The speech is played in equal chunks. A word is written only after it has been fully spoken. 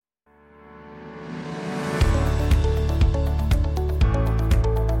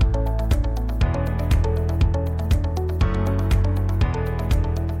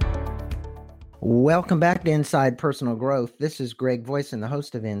Welcome back to Inside Personal Growth. This is Greg Voisin, the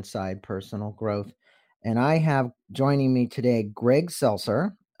host of Inside Personal Growth. And I have joining me today Greg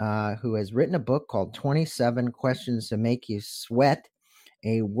Seltzer, who has written a book called 27 Questions to Make You Sweat,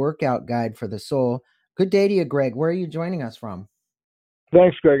 a workout guide for the soul. Good day to you, Greg. Where are you joining us from?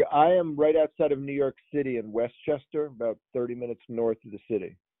 Thanks, Greg. I am right outside of New York City in Westchester, about 30 minutes north of the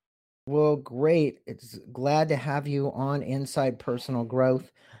city. Well, great. It's glad to have you on Inside Personal Growth.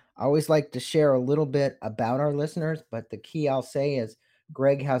 I always like to share a little bit about our listeners, but the key I'll say is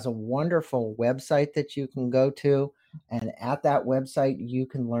Greg has a wonderful website that you can go to. And at that website, you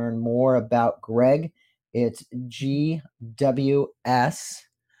can learn more about Greg. It's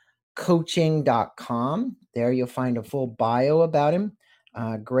gwscoaching.com. There you'll find a full bio about him.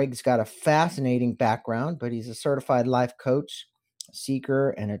 Greg's got a fascinating background, but he's a certified life coach, seeker,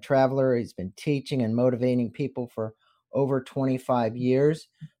 and a traveler. He's been teaching and motivating people for over 25 years.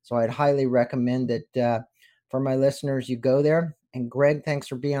 So I'd highly recommend that for my listeners, you go there. And Greg, thanks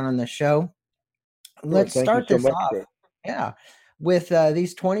for being on the show. Let's start this off. Greg. Yeah. With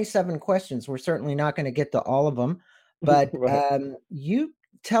these 27 questions, we're certainly not going to get to all of them, but Right. You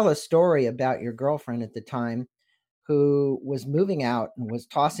tell a story about your girlfriend at the time who was moving out and was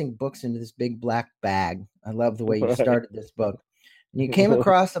tossing books into this big black bag. I love the way you Right. started this book. And you came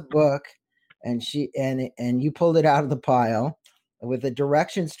across a book and you pulled it out of the pile with the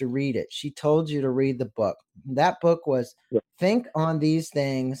directions to read it. She told you to read the book. That book was Think on These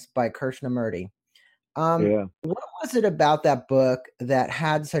Things by Krishnamurti. Yeah. What was it about that book that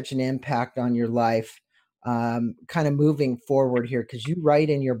had such an impact on your life, kind of moving forward here? Because you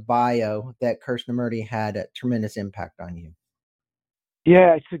write in your bio that Krishnamurti had a tremendous impact on you.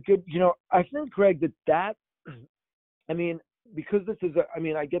 Yeah, it's a good, I think, Greg, because this is,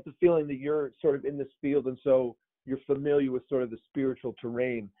 I get the feeling that you're sort of in this field and so you're familiar with sort of the spiritual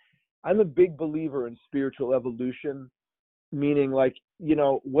terrain. I'm a big believer in spiritual evolution, meaning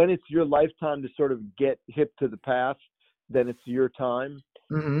when it's your lifetime to sort of get hip to the past, then it's your time.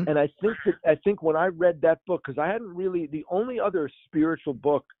 Mm-hmm. And I think when I read that book, because I hadn't really, the only other spiritual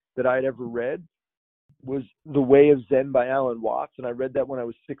book that I'd ever read was The Way of Zen by Alan Watts, and I read that when I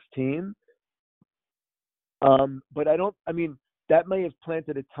was 16. But that may have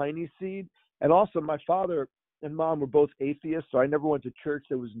planted a tiny seed. And also my father and mom were both atheists, so I never went to church.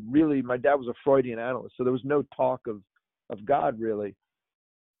 My dad was a Freudian analyst, so there was no talk of God really.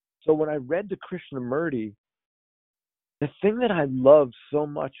 So when I read the Krishnamurti, the thing that I loved so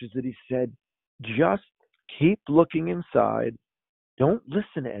much is that he said, just keep looking inside. Don't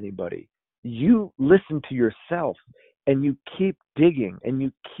listen to anybody. You listen to yourself and you keep digging and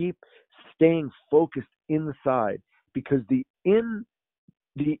you keep staying focused inside, because the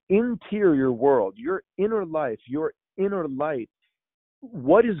interior world, your inner life, your inner light,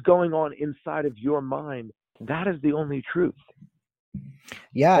 what is going on inside of your mind, that is the only truth.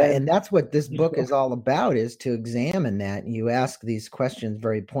 Yeah, and that's what this book is all about, is to examine that. You ask these questions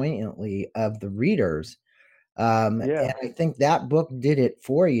very poignantly of the readers. And I think that book did it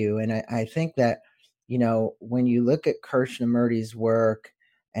for you. And I think that, when you look at Krishnamurti's work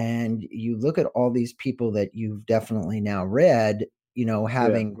and you look at all these people that you've definitely now read,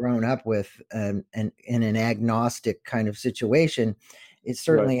 having grown up with in an agnostic kind of situation, it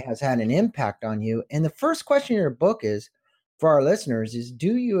certainly has had an impact on you. And the first question in your book is, for our listeners, is,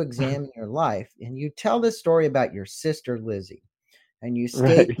 do you examine your life? And you tell this story about your sister, Lizzie. And you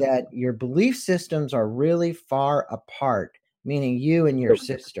state that your belief systems are really far apart, meaning you and your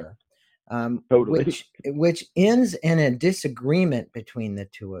sister, Totally. which ends in a disagreement between the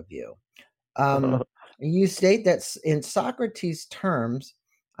two of you. You state that in Socrates' terms,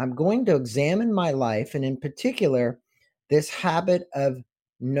 I'm going to examine my life, and in particular, this habit of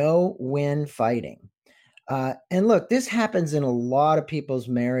no-win fighting. And look, this happens in a lot of people's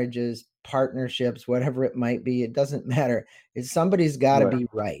marriages, partnerships, whatever it might be. It doesn't matter. Somebody's got to be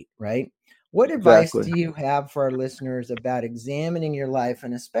right? What advice do you have for our listeners about examining your life,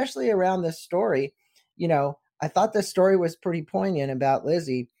 and especially around this story? I thought this story was pretty poignant about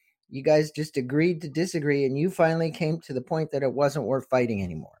Lizzie. You guys just agreed to disagree, and you finally came to the point that it wasn't worth fighting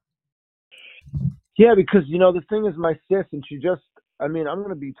anymore. Yeah, because, the thing is, my sis, and I'm going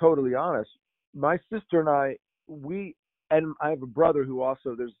to be totally honest. My sister and I have a brother who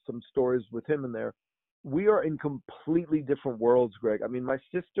also, there's some stories with him in there. We are in completely different worlds, Greg. My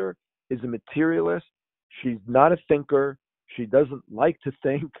sister is a materialist. She's not a thinker. She doesn't like to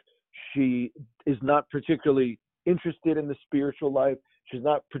think. She is not particularly interested in the spiritual life. She's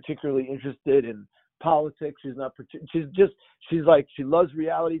not particularly interested in politics. She loves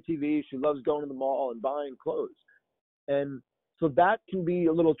reality TV. She loves going to the mall and buying clothes. And So that can be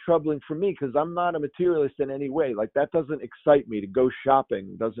a little troubling for me because I'm not a materialist in any way. Like that doesn't excite me. To go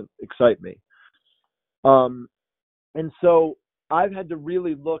shopping doesn't excite me. And so I've had to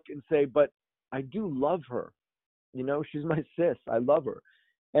really look and say, but I do love her. You know, she's my sis. I love her.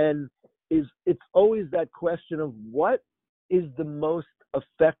 And it's always that question of what is the most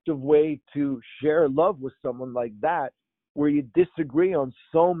effective way to share love with someone like that, where you disagree on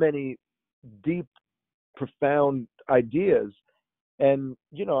so many deep, profound ideas. And,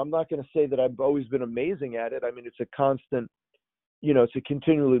 you know, I'm not going to say that I've always been amazing at it. I mean, it's a constant, you know, it's a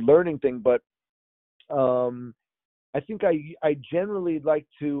continually learning thing, but I think I generally like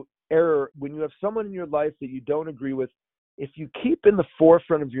to err when you have someone in your life that you don't agree with. If you keep in the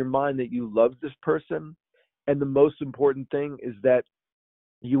forefront of your mind that you love this person, and the most important thing is that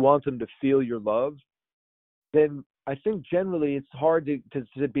you want them to feel your love, then I think generally it's hard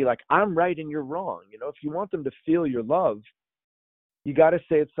to be like, I'm right and you're wrong. You know, if you want them to feel your love, you got to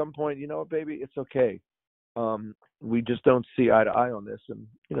say at some point, you know what, baby, it's okay. We just don't see eye to eye on this. And,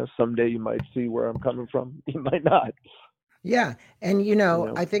 you know, someday you might see where I'm coming from. You might not. Yeah. And,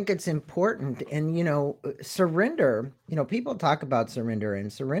 I think it's important. And, surrender, people talk about surrender,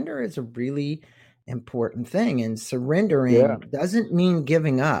 and surrender is a really important thing. And surrendering doesn't mean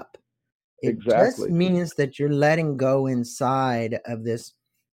giving up. It just Exactly. means that you're letting go inside of this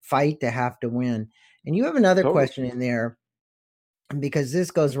fight to have to win. And you have another question in there, because this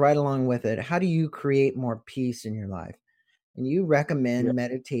goes right along with it. How do you create more peace in your life? And you recommend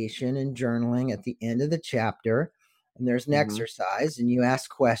meditation and journaling at the end of the chapter. And there's an exercise, and you ask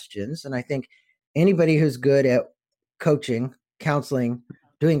questions. And I think anybody who's good at coaching, counseling,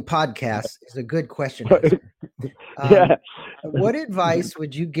 doing podcasts is a good question answer. What advice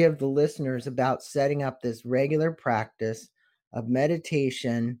would you give the listeners about setting up this regular practice of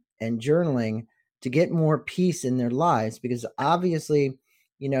meditation and journaling to get more peace in their lives? Because obviously,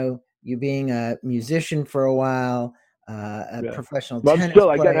 you being a musician for a while, a professional tennis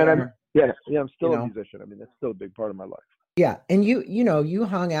player. I'm still a musician. I mean, that's still a big part of my life. Yeah. And you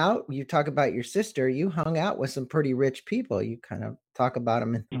hung out, you talk about your sister, you hung out with some pretty rich people. You kind of talk about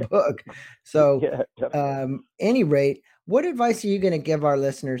them in the book. So, any rate, what advice are you going to give our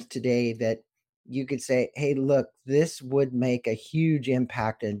listeners today that you could say, hey, look, this would make a huge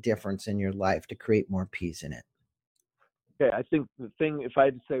impact and difference in your life to create more peace in it? Okay. I think the thing, if I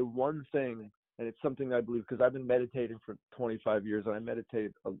had to say one thing, and it's something I believe, because I've been meditating for 25 years and I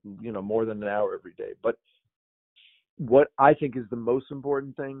meditate, more than an hour every day. But what I think is the most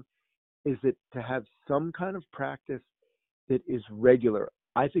important thing is that to have some kind of practice that is regular.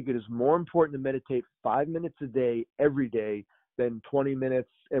 I think it is more important to meditate 5 minutes a day, every day, than 20 minutes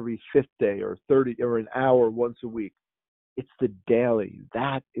every fifth day, or 30 or an hour once a week. It's the daily.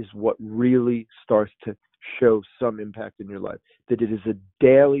 That is what really starts to show some impact in your life, that it is a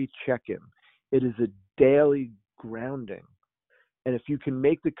daily check-in. It is a daily grounding. And if you can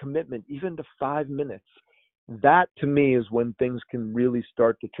make the commitment even to 5 minutes, that to me is when things can really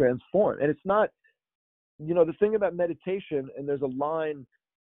start to transform. And it's not, the thing about meditation, and there's a line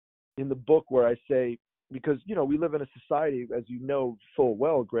in the book where I say, because, we live in a society, as you know full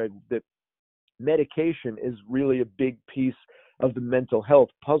well, Greg, that medication is really a big piece of the mental health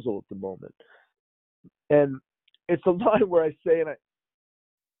puzzle at the moment. And it's a line where I say,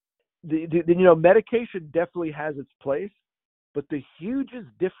 medication definitely has its place, but the hugest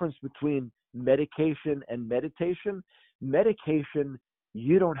difference between medication and meditation,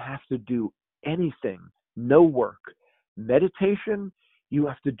 you don't have to do anything, no work. Meditation, you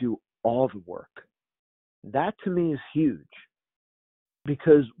have to do all the work. That to me is huge,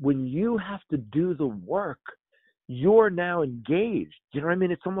 because when you have to do the work, you're now engaged. You know what I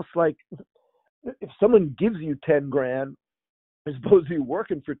mean? It's almost like if someone gives you 10 grand, as opposed to you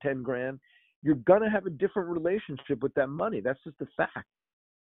working for 10 grand, you're going to have a different relationship with that money. That's just a fact.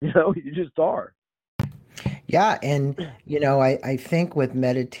 You just are. Yeah. And, I think with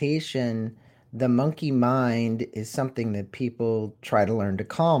meditation, the monkey mind is something that people try to learn to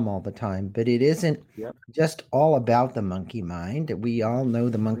calm all the time, but it isn't just all about the monkey mind. We all know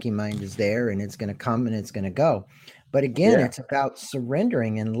the monkey mind is there, and it's going to come and it's going to go. But again, it's about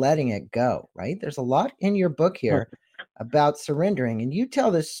surrendering and letting it go, right? There's a lot in your book here about surrendering. And you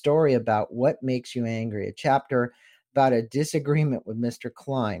tell this story about what makes you angry, a chapter about a disagreement with Mr.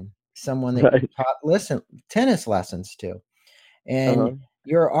 Klein, someone that you taught tennis lessons to. And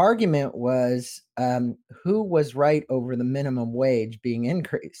your argument was who was right over the minimum wage being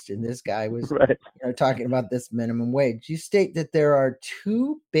increased. And this guy was talking about this minimum wage. You state that there are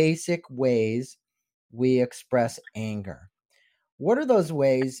two basic ways we express anger. What are those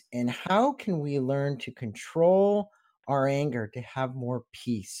ways, and how can we learn to control our anger to have more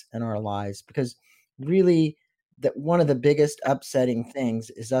peace in our lives, because really that one of the biggest upsetting things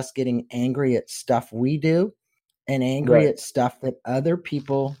is us getting angry at stuff we do and angry at stuff that other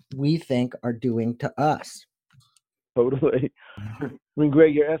people we think are doing to us. Totally. I mean,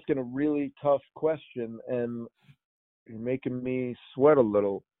 Greg, you're asking a really tough question, and you're making me sweat a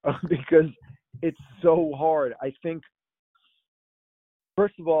little because it's so hard. I think,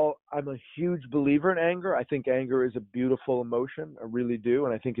 first of all, I'm a huge believer in anger. I think anger is a beautiful emotion. I really do.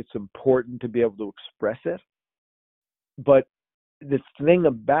 And I think it's important to be able to express it. But the thing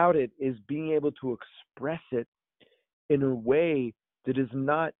about it is being able to express it in a way that is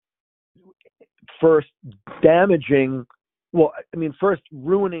not first damaging. Well, I mean, first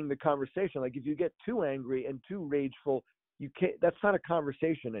ruining the conversation. Like if you get too angry and too rageful, you can't. That's not a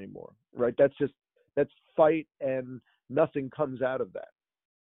conversation anymore, right? That's fight, and nothing comes out of that.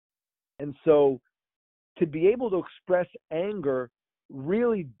 And so, to be able to express anger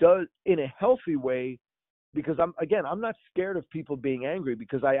really does, in a healthy way, because I'm not scared of people being angry,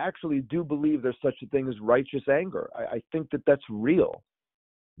 because I actually do believe there's such a thing as righteous anger. I think that that's real,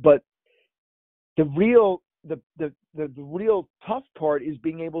 but the real tough part is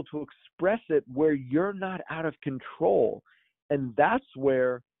being able to express it where you're not out of control. And that's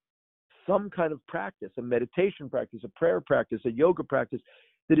where some kind of practice, a meditation practice, a prayer practice, a yoga practice,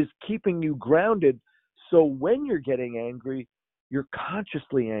 that is keeping you grounded. So when you're getting angry, you're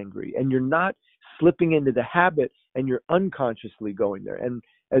consciously angry and you're not slipping into the habit, and you're unconsciously going there. And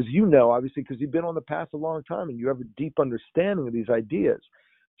as you know, obviously, because you've been on the path a long time and you have a deep understanding of these ideas,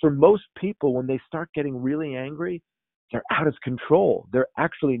 for most people, when they start getting really angry, they're out of control. They're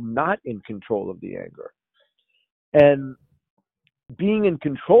actually not in control of the anger. And being in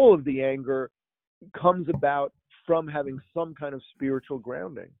control of the anger comes about from having some kind of spiritual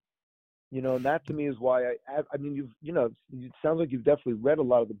grounding. And that to me is why I mean, it sounds like you've definitely read a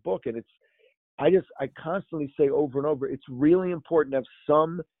lot of the book, and I constantly say over and over, it's really important to have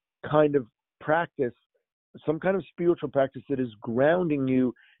some kind of practice, some kind of spiritual practice that is grounding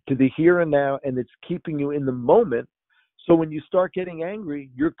you to the here and now, and it's keeping you in the moment. So when you start getting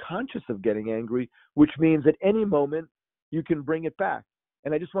angry, you're conscious of getting angry, which means at any moment you can bring it back.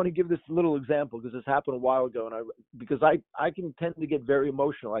 And I just want to give this little example because this happened a while ago, and because I can tend to get very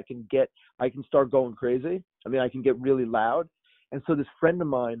emotional. I can start going crazy. I mean, I can get really loud. And so this friend of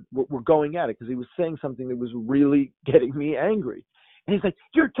mine, we're going at it because he was saying something that was really getting me angry. And he's like,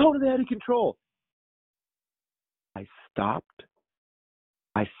 "You're totally out of control." I stopped.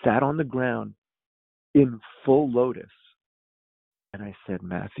 I sat on the ground in full lotus. And I said,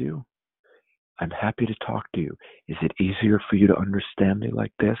 "Matthew, I'm happy to talk to you. Is it easier for you to understand me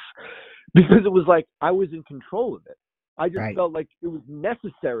like this?" Because it was like I was in control of it. I just felt like it was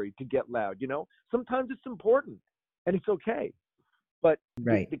necessary to get loud. Sometimes it's important and it's okay. But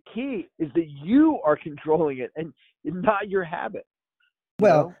the key is that you are controlling it and not your habit.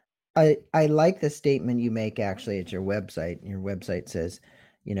 Well, I like the statement you make actually at your website. Your website says,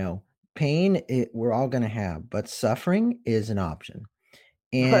 pain we're all going to have, but suffering is an option.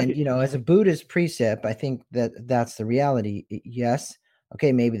 And, as a Buddhist precept, I think that's the reality. Yes.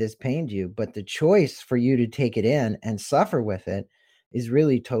 Okay. Maybe this pained you, but the choice for you to take it in and suffer with it is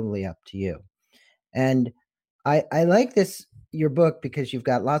really totally up to you. And I like your book because you've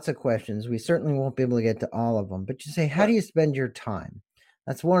got lots of questions. We certainly won't be able to get to all of them, but you say, how do you spend your time?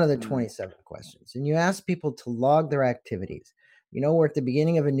 That's one of the 27 questions. And you ask people to log their activities. We're at the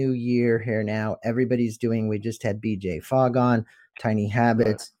beginning of a new year here now. Everybody's we just had BJ Fogg on, Tiny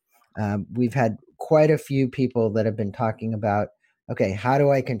Habits. We've had quite a few people that have been talking about, okay, how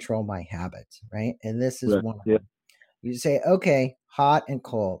do I control my habits, right? And this is one of them. You say, okay, hot and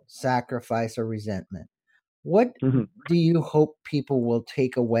cold, sacrifice or resentment. What do you hope people will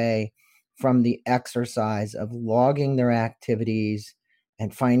take away from the exercise of logging their activities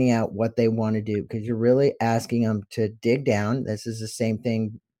and finding out what they want to do? Because you're really asking them to dig down. This is the same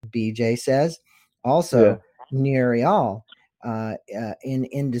thing BJ says. Also, Nir Eyal in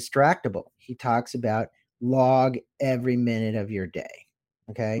Indistractable, he talks about log every minute of your day.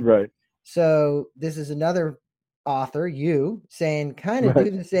 Okay. Right. So this is another author, you saying kind of do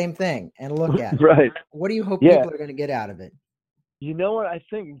the same thing and look at it. Right. What do you hope people are going to get out of it? You know what I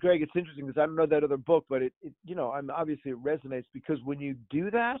think, Greg? It's interesting because I don't know that other book, but I'm obviously it resonates because when you do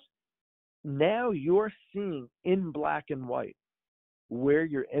that, now you're seeing in black and white where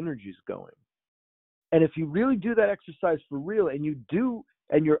your energy is going. And if you really do that exercise for real, and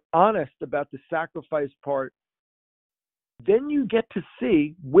you're honest about the sacrifice part, then you get to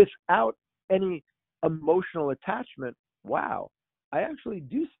see without any emotional attachment, wow, I actually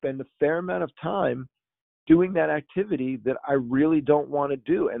do spend a fair amount of time doing that activity that I really don't want to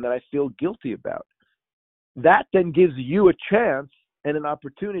do and that I feel guilty about. That then gives you a chance and an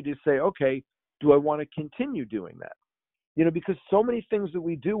opportunity to say, okay, do I want to continue doing that? Because so many things that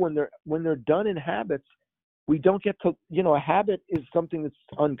we do when they're done in habits, we don't get to, a habit is something that's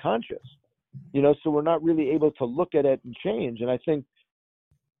unconscious, so we're not really able to look at it and change. And I think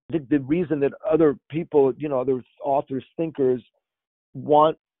the reason that other people, other authors, thinkers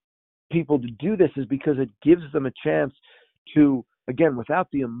want people to do this is because it gives them a chance to, again, without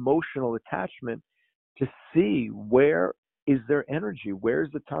the emotional attachment, to see where is their energy,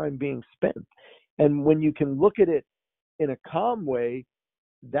 where's the time being spent. And when you can look at it in a calm way,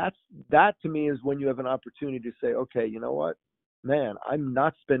 that to me is when you have an opportunity to say, okay, you know what, man, I'm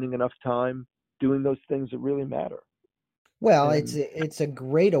not spending enough time doing those things that really matter. Well, it's a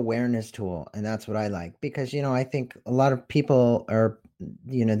great awareness tool, and that's what I like, because I think a lot of people are,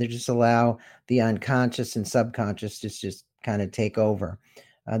 they just allow the unconscious and subconscious to just kind of take over.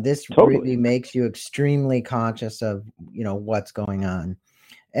 This Totally. really makes you extremely conscious of what's going on,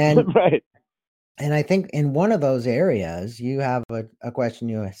 and right. And I think in one of those areas, you have a question.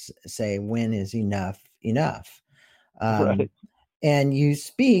 You say, "When is enough enough?" Right. And you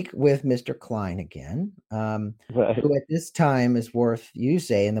speak with Mr. Klein again, Right. who at this time is worth, you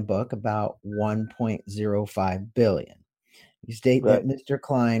say in the book, about 1.05 billion. You state that Right. Mr.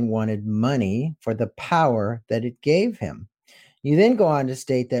 Klein wanted money for the power that it gave him. You then go on to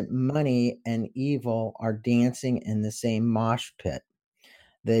state that money and evil are dancing in the same mosh pit.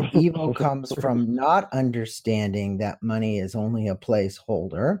 That evil comes from not understanding that money is only a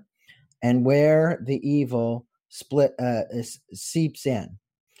placeholder, and where the evil seeps in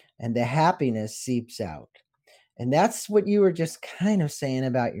and the happiness seeps out. And that's what you were just kind of saying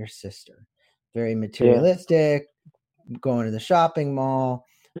about your sister. Very materialistic, going to the shopping mall,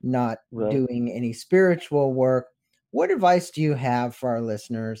 not doing any spiritual work. What advice do you have for our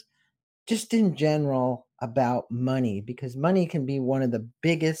listeners, just in general, about money? Because money can be one of the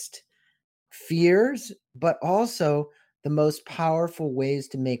biggest fears, but also the most powerful ways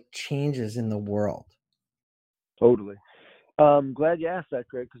to make changes in the world. Totally. I'm glad you asked that,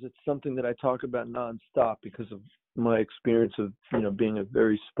 Greg, because it's something that I talk about nonstop because of my experience of, being a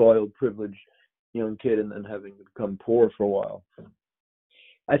very spoiled, privileged young kid and then having to become poor for a while.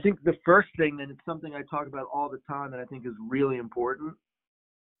 I think the first thing, and it's something I talk about all the time and I think is really important,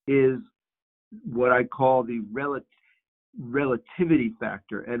 is what I call the relativity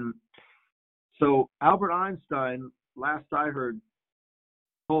factor. And so Albert Einstein, last I heard,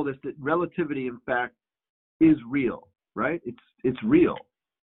 told us that relativity, in fact, is real, right? It's real.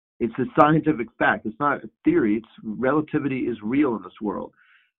 It's a scientific fact. It's not a theory. It's relativity is real in this world.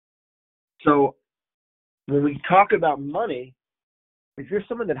 So when we talk about money, if you're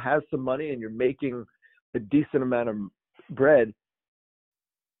someone that has some money and you're making a decent amount of bread,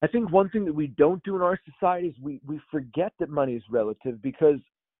 I think one thing that we don't do in our society is we forget that money is relative, because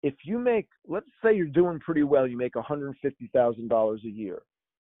if you make, let's say you're doing pretty well, you make $150,000 a year,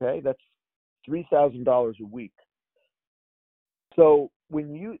 okay? That's $3,000 a week. So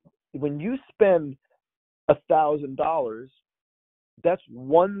when you spend $1,000, that's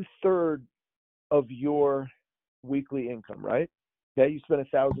 1/3 of your weekly income, right? Okay, you spend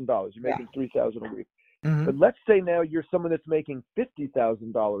 $1,000, you're making $3,000 a week. Mm-hmm. But let's say now you're someone that's making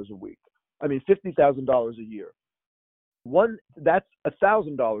 $50,000 a week. I mean, $50,000 a year. That's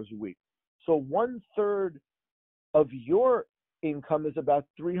 $1,000 a week. So 1/3 of your income is about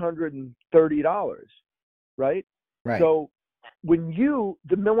 $330, right? Right. So when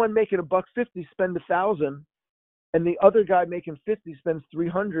the one making $150 spend $1,000, and the other guy making $50 spends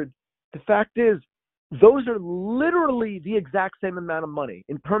 $300, the fact is, those are literally the exact same amount of money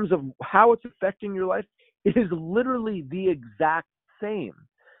in terms of how it's affecting your life. It is literally the exact same,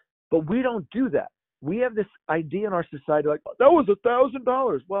 but we don't do that. We have this idea in our society, like, that was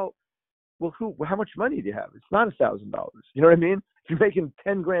 $1,000. Well, how much money do you have? It's not $1,000. You know what I mean? If you're making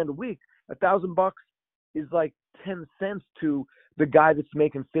 10 grand a week, $1,000 is like 10 cents to the guy that's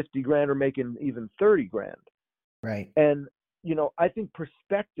making 50 grand or making even 30 grand. Right. And, I think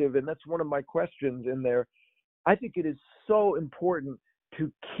perspective, and that's one of my questions in there, I think it is so important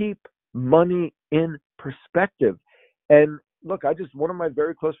to keep money in perspective. And look, one of my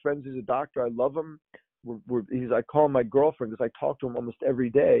very close friends is a doctor. I love him. I call him my girlfriend because I talk to him almost every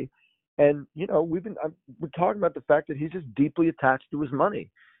day. And, we're talking about the fact that he's just deeply attached to his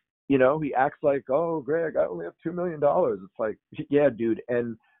money. He acts like, oh, Greg, I only have $2 million. It's like, yeah, dude.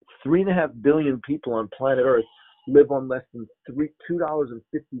 And 3.5 billion people on planet Earth live on less than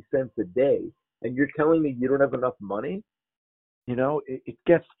 $2.50 a day. And you're telling me you don't have enough money? It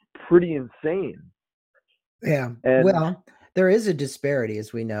gets pretty insane. Yeah. And well, there is a disparity,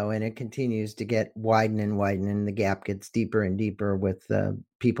 as we know, and it continues to get widen and widen, and the gap gets deeper and deeper with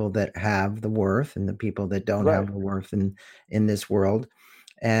people that have the worth and the people that don't right. have the worth in this world.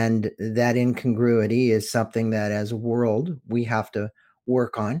 And that incongruity is something that, as a world, we have to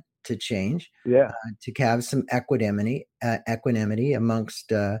work on to change, Yeah. to have some equanimity amongst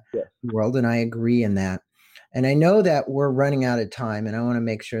the Yes. world. And I agree in that. And I know that we're running out of time, and I want to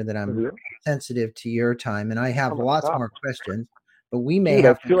make sure that I'm Mhm. sensitive to your time. And I Oh have my lots God. more questions, but we may Dude, I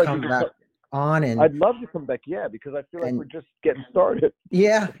have to feel like come we back could. on and I'd love to come back, yeah, because I feel like we're and just getting started.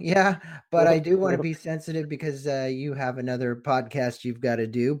 yeah, but I do want to be sensitive because you have another podcast you've got to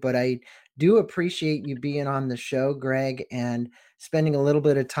do. But I do appreciate you being on the show, Greg, and spending a little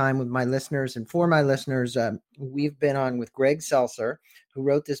bit of time with my listeners. And for my listeners, we've been on with Greg Seltzer, who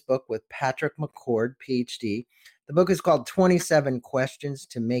wrote this book with Patrick McCord, PhD. The book is called 27 Questions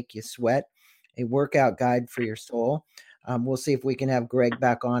to Make You Sweat, a workout guide for your soul. We'll see if we can have Greg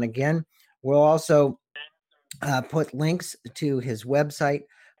back on again. We'll also put links to his website,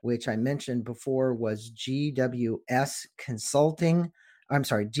 which I mentioned before was GWS Consulting. I'm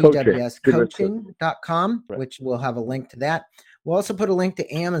sorry, GWScoaching.com, Right. which will have a link to that. We'll also put a link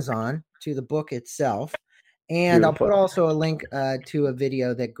to Amazon, to the book itself. And I'll Beautiful. put also a link to a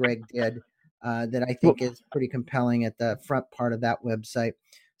video that Greg did that I think is pretty compelling at the front part of that website.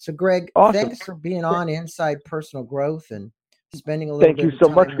 So, Greg, Awesome. thanks for being on Inside Personal Growth and spending a little Thank you bit of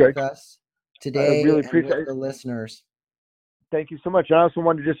so much, time Greg. with us I today really and with appreciate it. the listeners. Thank you so much. I also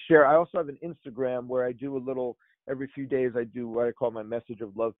wanted to just share, I also have an Instagram where I do a little, every few days, I do what I call my message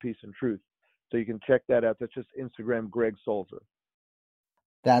of love, peace, and truth. So you can check that out. That's just Instagram, Greg Sulzer.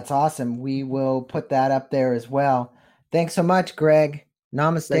 That's awesome. We will put that up there as well. Thanks so much, Greg.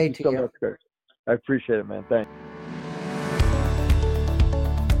 Namaste Thank you to so you. much, Greg. I appreciate it, man. Thanks.